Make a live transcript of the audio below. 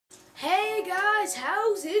guys,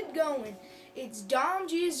 how's it going? It's Dom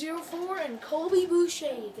G04 and Colby Boucher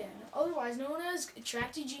again, otherwise known as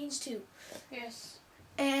Attracted Jeans 2. Yes.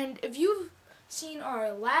 And if you've seen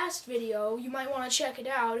our last video, you might want to check it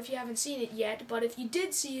out if you haven't seen it yet. But if you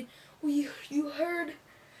did see it, you heard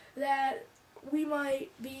that we might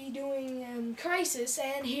be doing Crysis,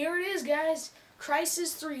 and here it is, guys.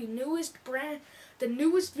 Crysis 3, the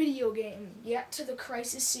newest video game yet to the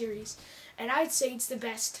Crysis series, and I'd say it's the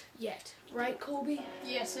best yet, right, Colby?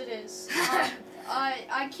 Yes, it is.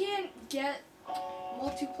 I can't get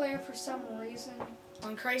multiplayer for some reason.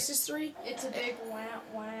 On Crysis 3, it's a big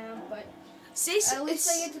wham, but at least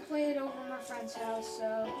I get to play it over at my friend's house.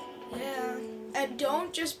 So yeah, and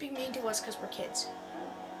don't just be mean to us because we're kids.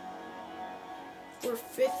 We're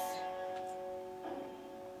 5th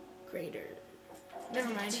grader.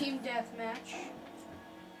 Never mind. Team deathmatch.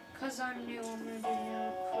 Cause I'm new, I'm gonna do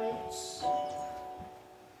new recruits.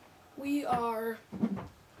 We are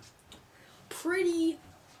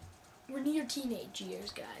we're near teenage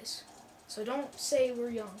years, guys. So don't say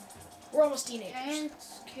we're young. We're almost teenagers.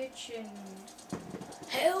 Hell's Kitchen.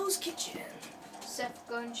 Hell's Kitchen. Seth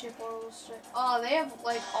Gunship Oral Strike. Oh, they have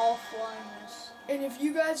like all flyers. And if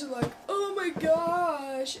you guys are like, oh my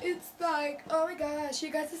gosh, it's like, oh my gosh,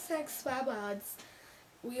 you guys are saying swear words,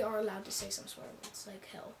 we are allowed to say some swear words like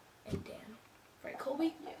hell and damn. Right,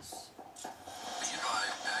 Colby? Yes. Be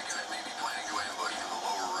advised, bad guys may be planning to ambush in the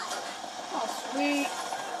lower room. Oh, sweet.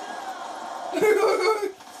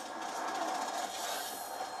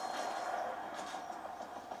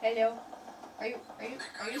 Hello. Are you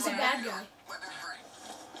He's a bad guy. Weapon free.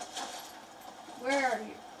 Where are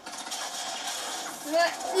you?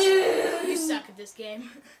 You suck at this game.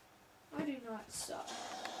 I do not suck.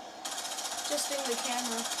 Just in the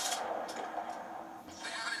camera. They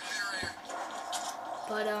have an incinerator.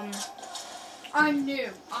 But, I'm new.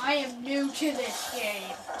 I am new to this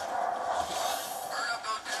game. Burn up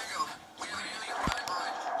those tangos. We have an alien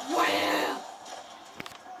pipeline. Wow!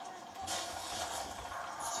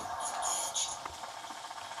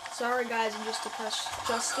 sorry guys, I'm just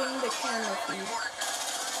adjusting the camera feed.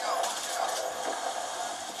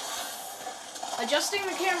 Adjusting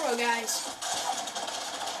the camera, guys.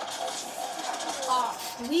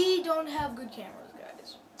 Off. We don't have good cameras,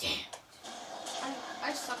 guys. Damn.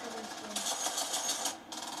 I suck at this game.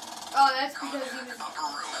 Oh, that's because even...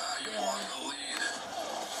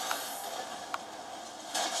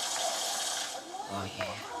 Oh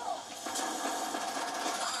yeah.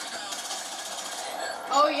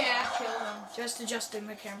 Oh yeah, kill them. Just adjusting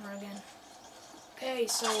the camera again. Okay,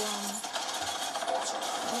 so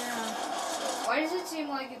yeah. Why does it seem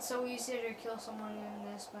like it's so easy to kill someone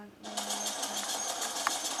in this one?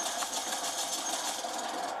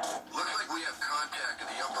 Looks like we have contact in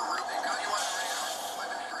the upper room. They got you on the radar.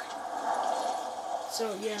 Weapon free. So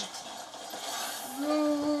yeah.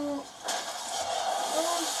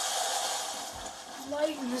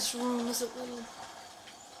 Light in this room is a little.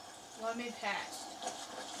 Let me pass.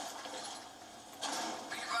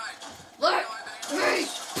 Be advised. Let me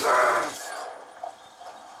pass!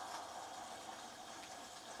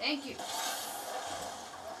 Thank you.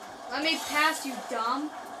 Let me pass, you dumb.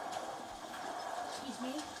 Excuse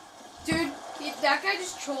me? Dude, that guy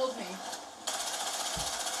just trolled me.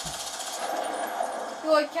 He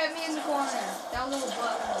like kept me in the corner. That little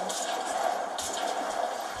butthole.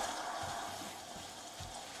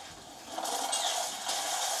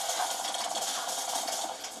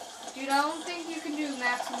 Dude, I don't think you can do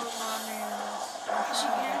maximum on me in this. Yes, you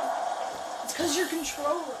can. It's because your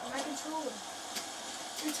controller, my controller.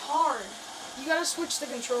 It's hard. You gotta switch the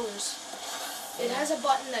controllers. It has a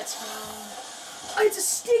button that's it's a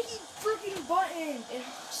sticky freaking button. It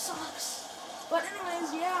sucks. But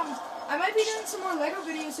anyways, yeah, I might be doing some more Lego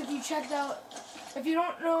videos if you checked out. If you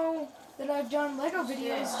don't know that I've done Lego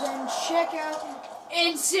videos, then check out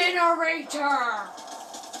Incinerator!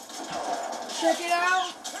 check it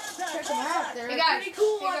out. Check them out. They're Hey guys, pretty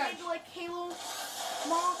cool. hey I guys. made like Halo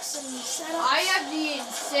mocks and setups. I have the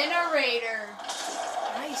incinerator.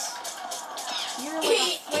 Nice. You're like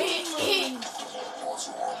a flame marine.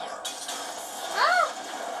 Ah!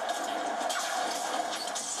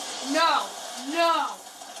 No!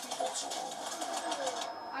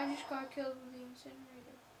 I just got killed with the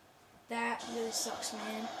incinerator. That really sucks,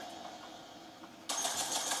 man.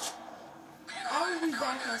 I'll be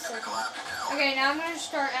back in a second. Okay, now I'm gonna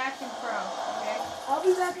start acting pro, okay? I'll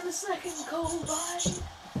be back in a second, Cole. Bye.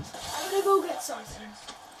 I'm gonna go get something.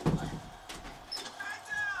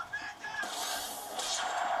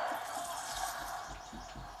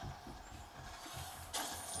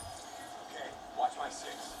 Okay, watch my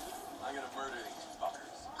six. I'm gonna murder these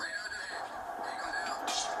fuckers. Radar to hit. They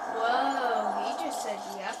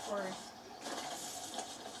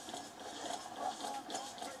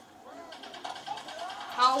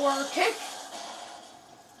Or kick.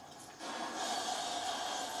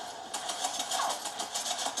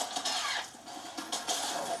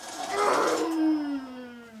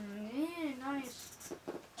 Yeah, nice.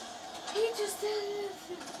 He just did it.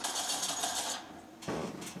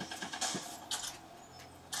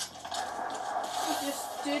 He just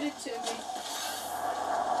did it to me.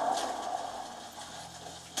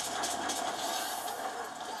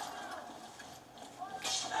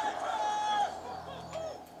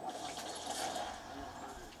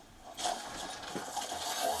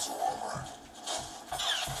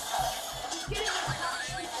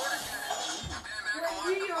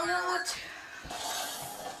 We are not.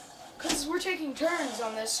 Because we're taking turns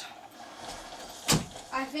on this.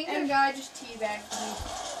 I think the guy just teabagged me.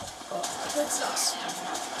 That sucks.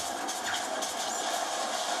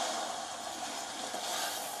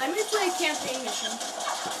 I'm gonna play a campaign mission.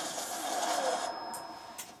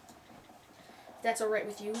 That's alright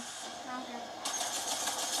with you. Okay.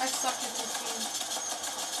 I suck at this game.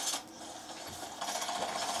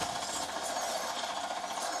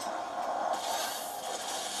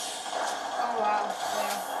 Oh wow.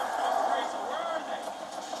 Yeah.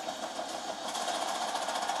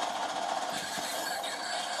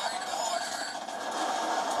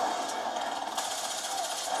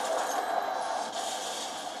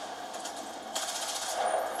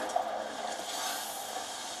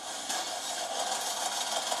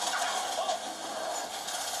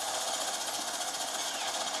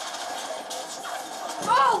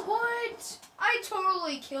 Oh, what? I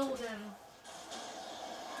totally killed him.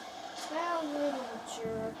 That little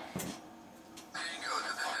jerk. Bingo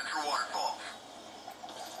to the center waterfall.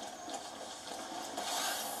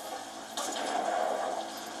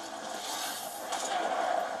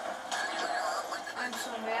 I'm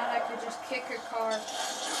so mad I could just kick a car.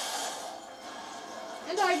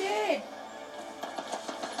 And I did.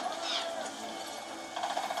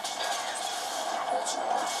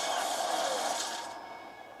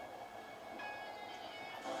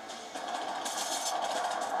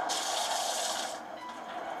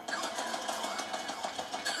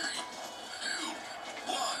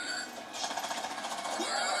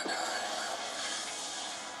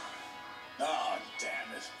 Ah, damn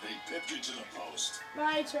it. They pipped you to the post.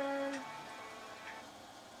 My turn.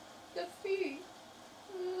 Defeat.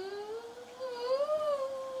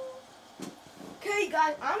 Okay,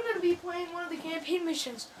 guys, I'm gonna be playing one of the campaign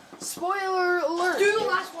missions. Spoiler alert. Do the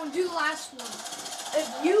last one. Do the last one.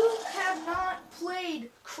 If you have not played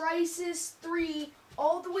Crysis 3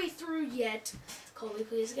 all the way through yet, Colby,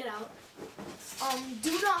 please get out.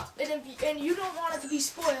 Do not, and you don't want it to be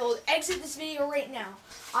spoiled, exit this video right now.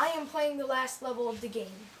 I am playing the last level of the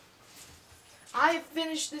game. I have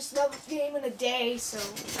finished this game in a day, so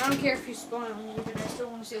I don't care if you spoil me, but I still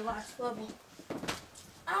want to see the last level.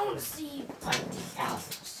 I want to see what the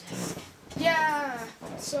else. Yeah,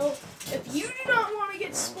 so if you do not want to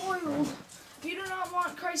get spoiled, if you do not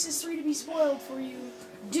want Crysis 3 to be spoiled for you,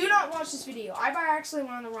 do not watch this video. I actually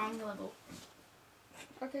went on the wrong level.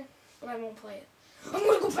 Okay. But I won't play it. I'm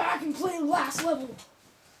gonna go back and play the last level.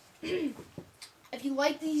 If you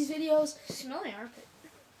like these videos, Smelly armpit.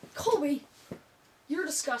 Colby, you're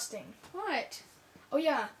disgusting. What? Oh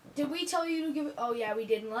yeah, did we tell you to give it? Oh yeah, we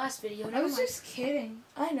did in the last video. I Never was mind. just kidding.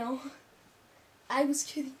 I know. I was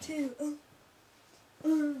kidding too.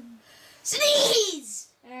 Sneeze!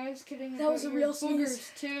 And I was kidding That about was a your real boogers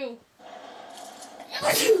sneeze. too. That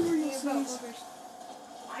was a real About sneeze. boogers.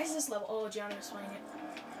 Why is this level? Oh, Johnny was playing it.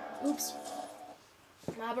 Oops.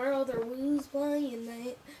 My brother was playing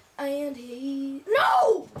that, and he.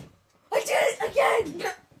 No! I did it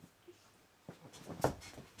again!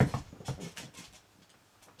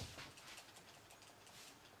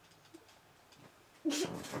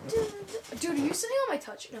 Dude, are you sitting on my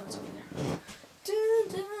touch? No, it's over there.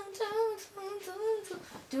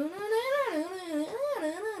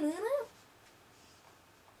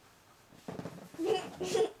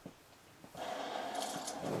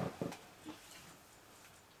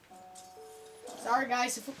 Sorry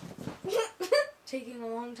guys, if taking a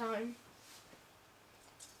long time.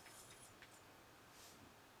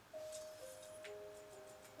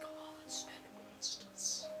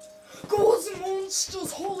 Gods and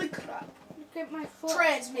monsters, holy crap. Look at my foot.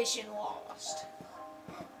 Transmission lost.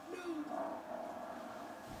 No.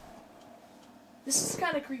 This is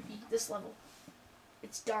kind of creepy, this level.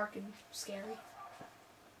 It's dark and scary.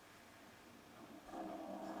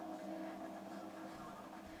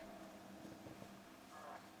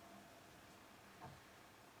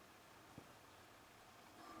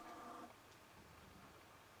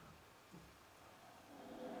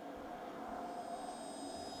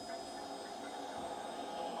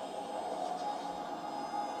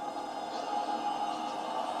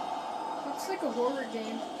 It's like a horror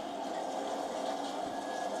game.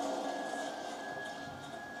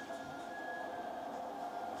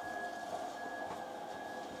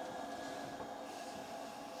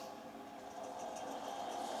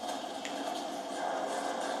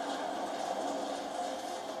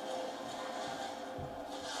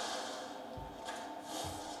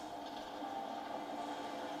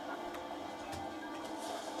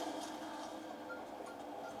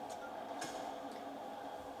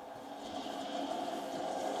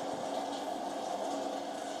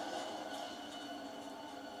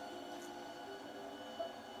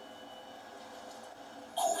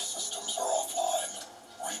 Core systems are offline.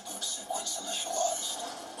 Reboot sequence initialized.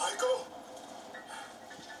 Michael?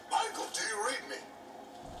 Michael, do you read me?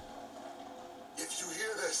 If you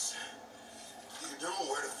hear this, you know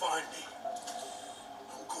where to find me.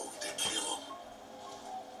 I'm going to kill him.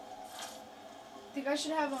 Think I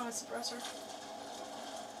should have on a suppressor.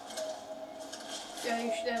 Yeah,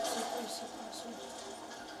 you should have suppressor.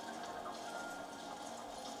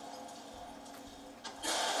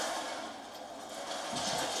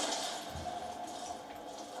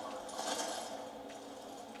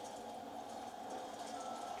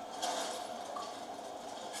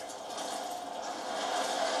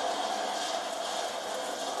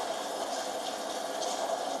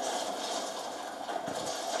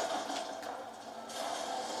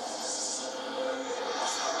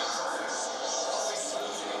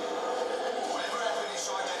 Whatever happened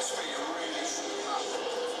inside that sphere really shook up.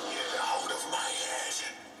 Get out of my head.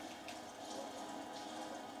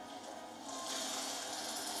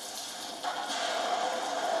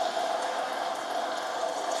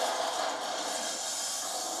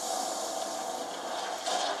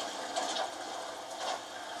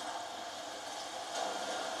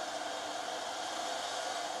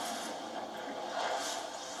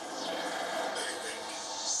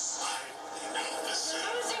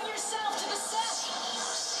 Losing yourself to the set.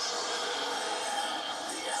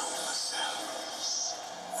 The Alpha Cell.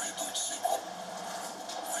 Reboot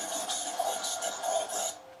sequence in progress.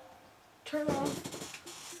 Turn off.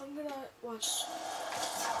 I'm gonna watch.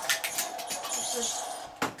 What's this?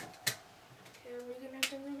 Okay, are we gonna have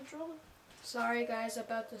to new controller? Sorry guys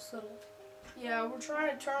about this little. Yeah, we're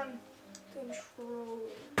trying to turn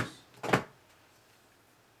controllers.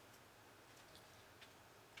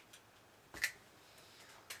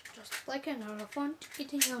 Just like an elephant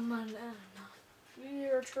eating a banana. We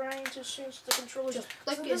are trying to change the controller. Just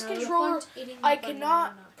like So an this elephant controller, eating a I banana.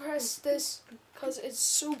 cannot press this because it's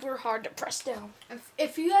super hard to press down.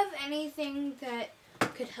 If you have anything that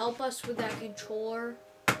could help us with that controller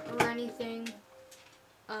or anything,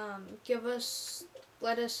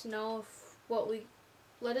 let us know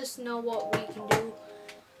what we can do.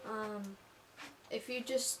 If you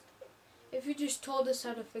just told us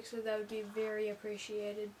how to fix it, that would be very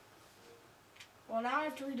appreciated. Well, now I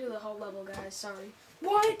have to redo the whole level, guys. Sorry.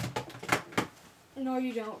 What? No,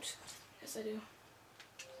 you don't. Yes, I do.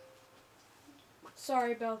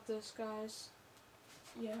 Sorry about this, guys.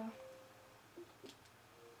 Yeah.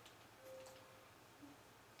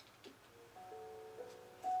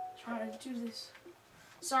 Trying to do this.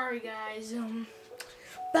 Sorry, guys.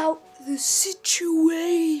 About the situation.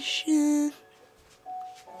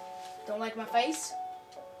 Don't like my face?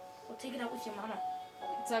 Well, take it out with your mama.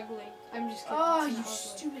 It's ugly. I'm just kidding. Oh, It's you not ugly.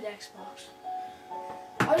 stupid Xbox.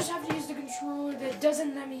 I just have to use the controller that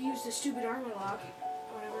doesn't let me use the stupid armor lock.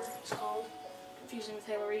 Whatever it's called. Confusing with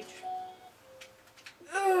Halo Reach.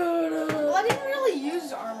 Well, I didn't really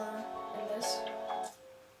use armor in this.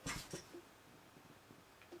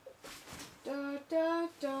 Da, da,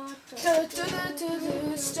 da,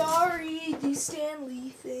 Sorry, the Stanley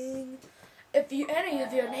thing. If any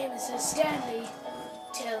of your name is Stanley,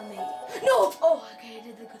 tell me. No! Oh, okay, I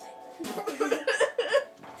did the good thing.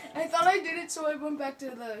 I thought I did it, so I went back to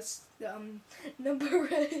the number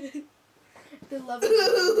the level.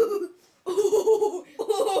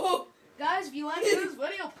 Guys, if you like this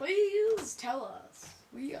video, please tell us.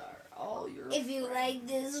 We are all your If you friends. like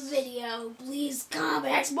this video, please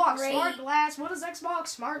comment. Xbox rate. Smart Glass. What is Xbox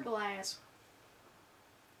Smart Glass?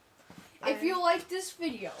 If you like this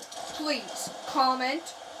video, please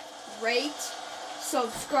comment, rate,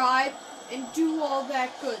 subscribe, and do all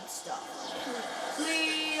that good stuff.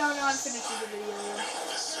 Please, oh no, I'm finishing the video.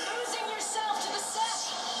 You're losing yourself to the set.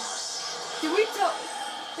 Did we tell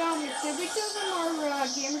them our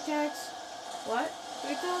gamer tags? What? Did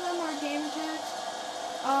we tell them our gamer tags?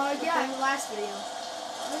 Yeah, in the last video.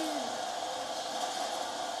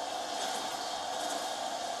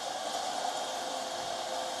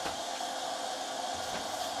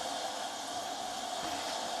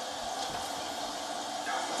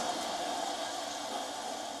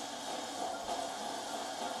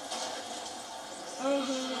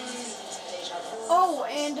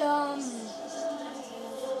 And on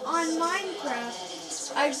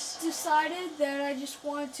Minecraft, I decided that I just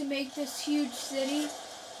wanted to make this huge city.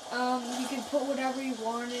 You can put whatever you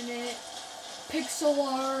want in it. Pixel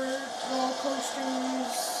art, roller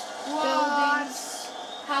coasters, buildings,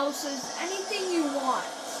 houses, anything you want.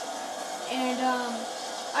 And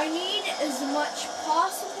I need as much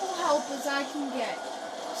possible help as I can get.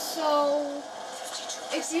 So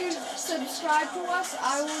if you subscribe to us,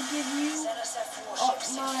 I will give you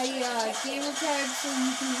my gamer tag so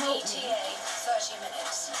you can help me. 30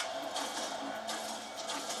 minutes.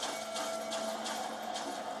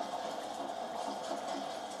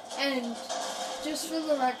 And just for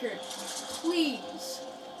the record, please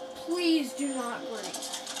do not grieve.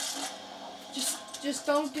 Just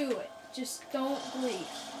don't do it. Just don't grieve.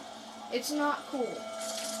 It's not cool.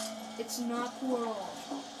 It's not cool at all.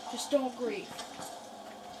 Just don't grieve.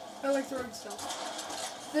 I like throwing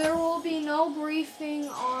stuff. There will be no griefing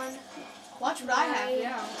on Watch what I have,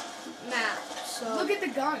 yeah. map. So Look at the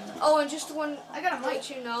gun. oh, and just one, I got a mic. let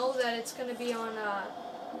you know that it's gonna be on, on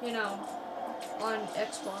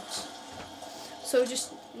Xbox. So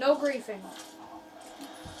just no griefing.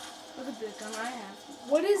 Look at the gun I have.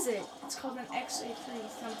 What is it? It's called an XA3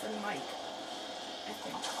 something mic, I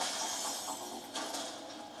think.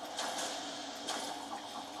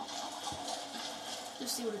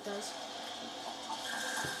 Just see what it does.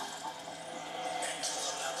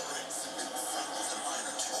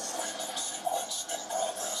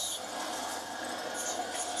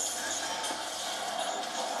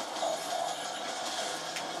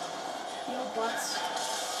 Yo, butts.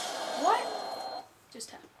 What?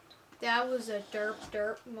 Just happened. That was a derp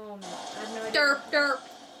moment. I have no idea. Derp.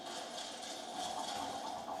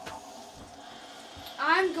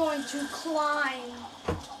 I'm going to climb.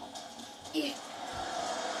 Yeah.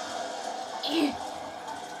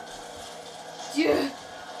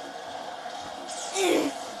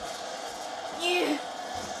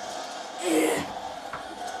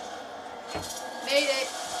 Made it.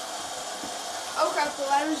 Oh crap, the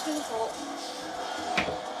ladder's gonna fall.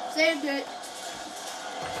 Saved it.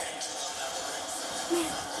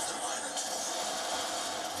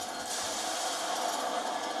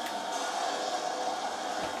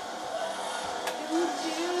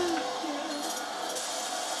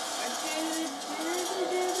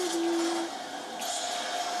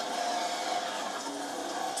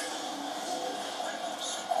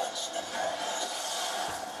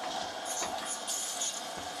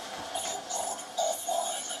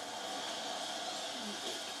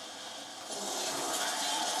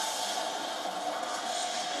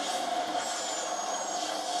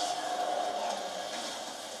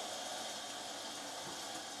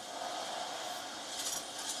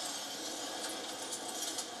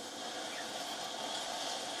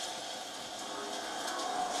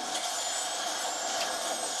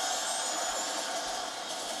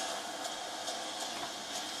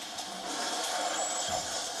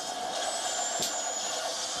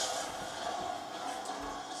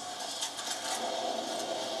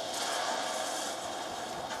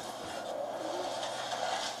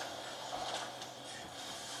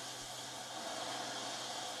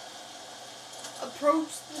 Approach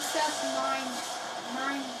the Seth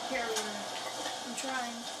mine carrier. I'm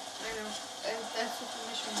trying. I know. That's what the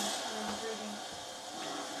mission is. I'm reading.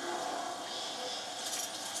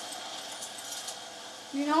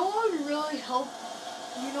 You know what would really help?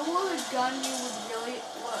 You know what gun you would really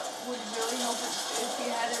help if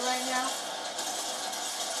you had it right now?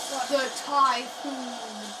 What? The Typhoon.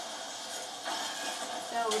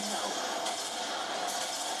 That would help.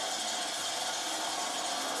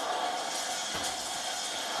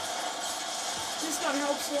 This gun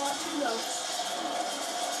helps a lot too, though.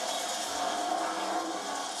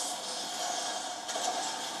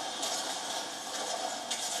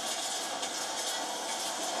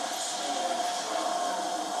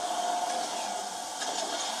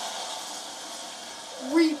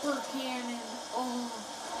 Reaper cannon. Oh.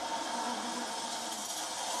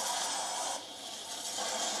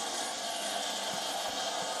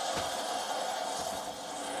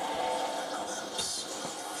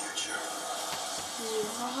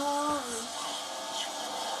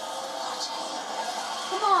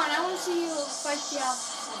 Come on, I want to see you fight the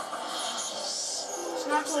opposite. It's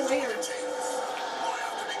not till later.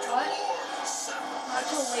 What? Not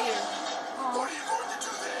till later. Oh. What are you going to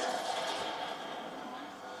do then?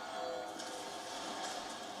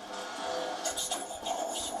 External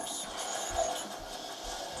power source enabled.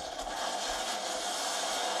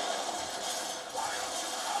 Why don't you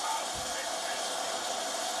come out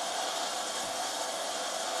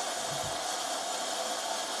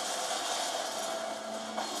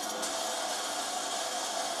and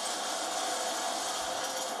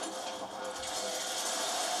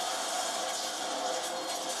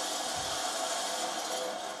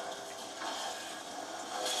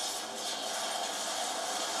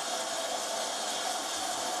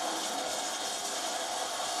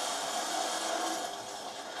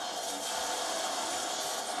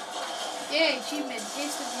Yay, achievement.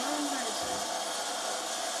 Taste of your own medicine.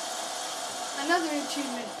 Another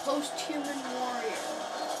achievement. Post-human warrior.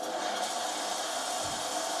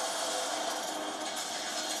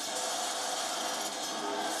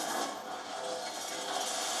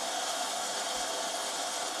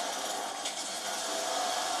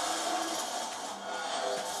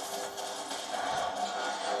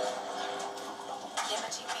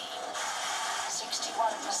 Liberty beam.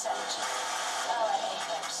 61%. Power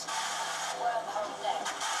apex. Wormhole neck.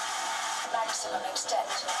 Maximum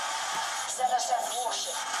extent. Xenosat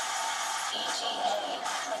warship. ETA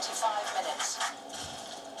 25 minutes.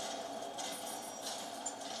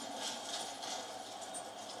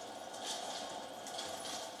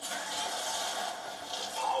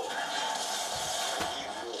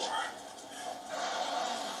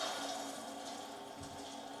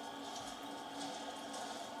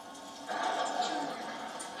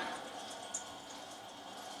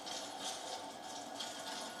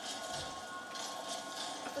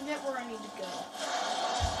 I forget where I need to go.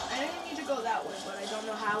 I didn't need to go that way, but I don't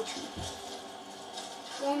know how to.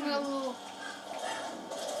 Go in that little...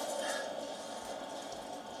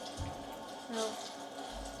 No.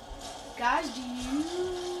 Guys, do you...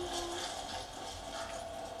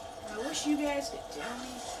 I wish you guys could tell me.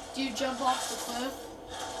 Do you jump off the cliff?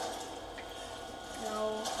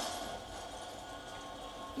 No.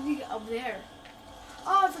 You can get up there.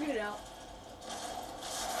 Oh, I figured it out.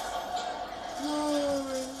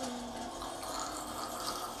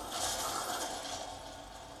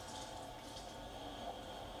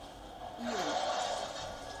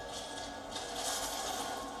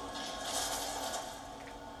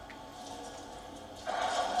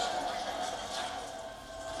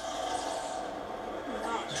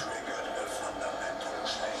 Triggered a fundamental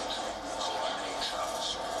change in colony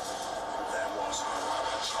trust. There was no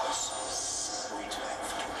other choice. We'd have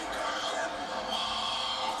to become them.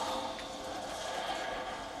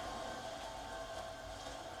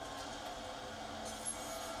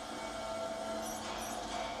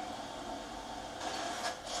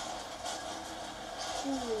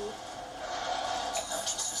 Ooh.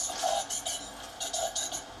 Emergency supply beacon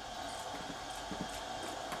detected.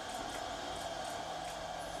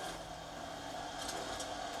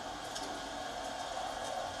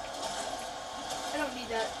 I don't need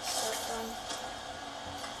that stuff done.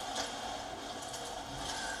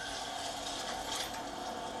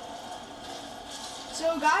 So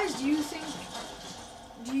guys,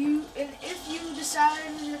 and if you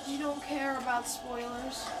decide that you don't care about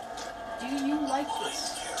spoilers, do you like this?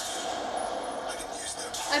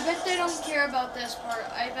 I bet they don't care about this part.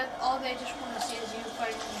 I bet all they just want to see is you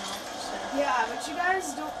fighting the officer. Yeah, but you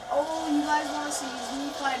guys don't, all you guys want to see is me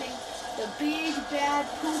fighting the big, bad,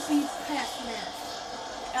 poopy Pac-Man.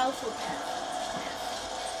 Alpha Pac.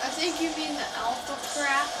 I think you mean the alpha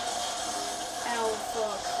crap. Alpha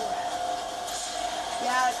crap.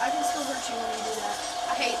 Yeah, I can still hurt you when you do that.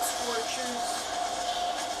 I hate scorchers.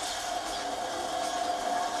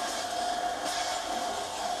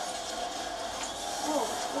 Whoa,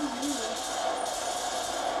 what are you doing?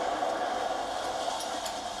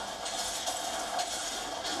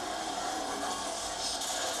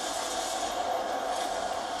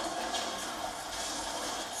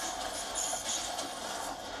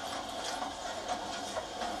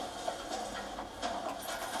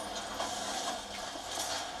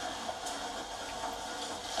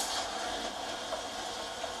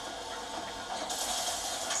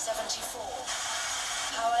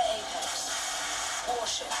 Power apex.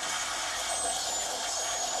 Warship.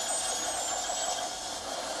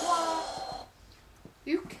 What?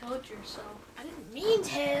 You killed yourself. I didn't mean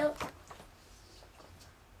to.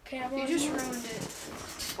 Camera. You just ruined it.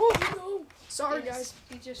 Oh no! Sorry, Yes, guys.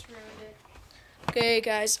 You just ruined it. Okay,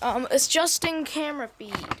 guys. Adjusting camera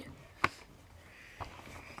feed.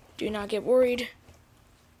 Do not get worried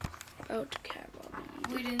about camera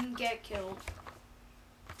feed. We didn't get killed.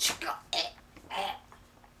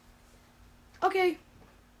 Okay.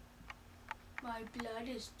 My blood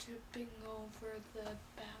is dripping over the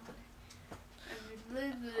balcony.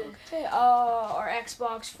 Okay. Our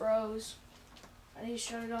Xbox froze. I need to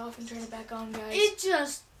shut it off and turn it back on, guys. It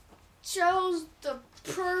just chose the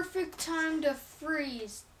perfect time to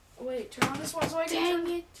freeze. Wait, turn on this one so I can Dang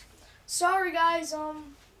turn it. Sorry, guys.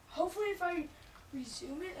 Hopefully if I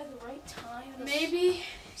resume it at the right time, it'll Maybe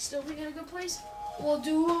still be in a good place. we'll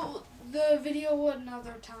do the video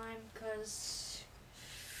another time because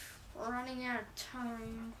we're running out of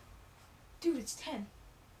time. Dude, it's 10.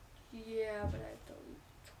 Yeah, but I thought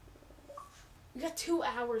We got 2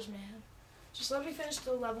 hours, man. Just let me finish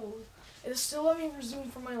the level. It'll still let me resume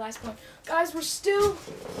from my last point. Guys, we're still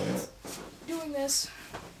doing this.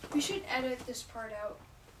 We should edit this part out.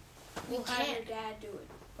 We'll have your dad do it.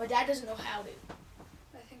 My dad doesn't know how to.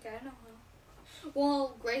 I think I know how.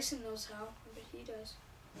 Well, Grayson knows how. I bet he does.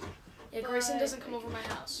 Yeah, Grayson doesn't come over my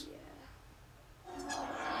house. Yeah.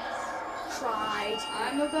 Tried.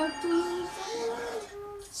 I'm about to lose.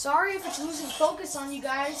 Sorry if it's losing focus on you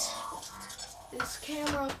guys. This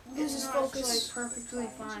camera loses focus. Perfectly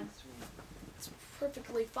fine. It's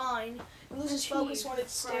perfectly fine. It loses focus when it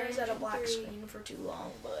stares at a black screen for too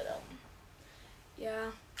long, but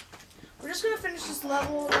yeah. We're just gonna finish this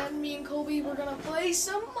level, and then me and Colby, we're gonna play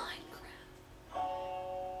some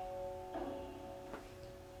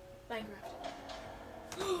Minecraft.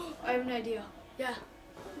 I have an idea. Yeah.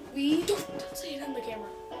 We Don't say it on the camera.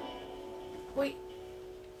 Wait.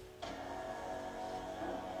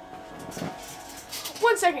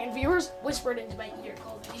 1 second, viewers. Whisper it into my ear,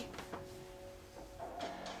 Colby.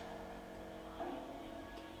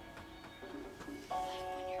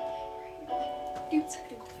 Dude,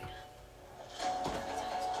 second.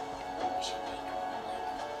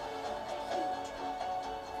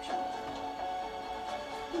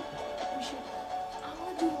 I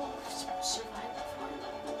want to do a survival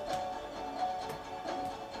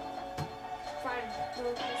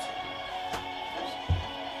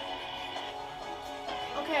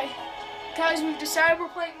Okay, guys, we've decided we're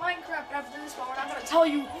playing Minecraft after this, but we're not gonna tell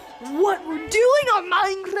you what we're doing on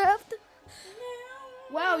Minecraft.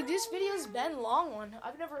 Wow, this video's been a long one.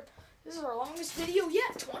 This is our longest video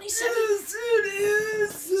yet. 27. Yes, it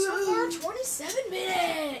is. So far, 27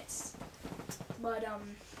 minutes. But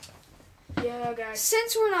yeah, guys.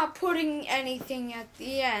 Since we're not putting anything at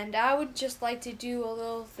the end, I would just like to do a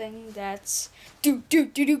little thing that's do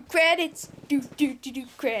credits, do credits, do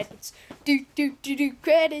credits, do credits,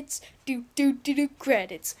 do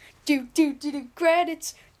credits, do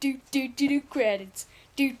credits, do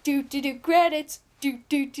credits,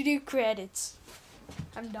 do credits.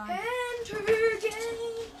 I'm done. Enter game.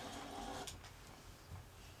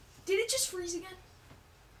 Did it just freeze again?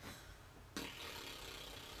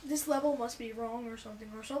 This level must be wrong or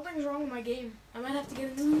something's wrong with my game. I might have to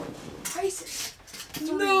get a new crysis.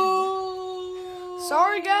 No.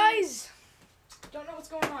 Sorry, guys. Don't know what's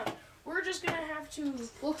going on. We're just gonna have to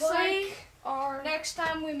Looks play like our next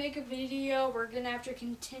time we make a video, we're gonna have to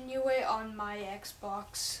continue it on my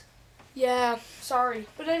Xbox. Yeah, sorry.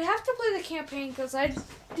 But I'd have to play the campaign because I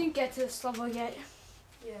didn't get to this level yet.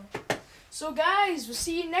 Yeah. So, guys, we'll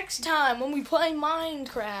see you next time when we play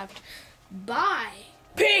Minecraft. Bye.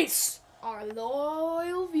 Peace, our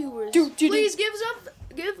loyal viewers. Please give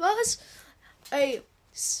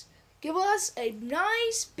us a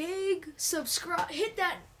nice big subscribe. Hit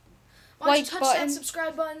that Like touch button. that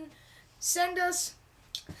subscribe button. Send us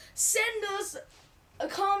a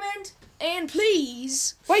comment, and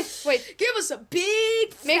please Wait. give us a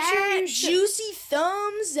big, Make sure fat, you juicy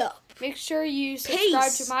thumbs up. Make sure you subscribe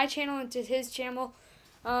Peace. to my channel and to his channel.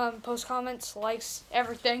 Post comments, likes,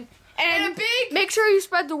 everything. And a big Make sure you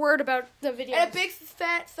spread the word about the video. And a big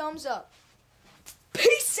fat thumbs up.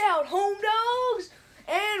 Peace out, home dogs.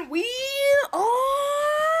 And we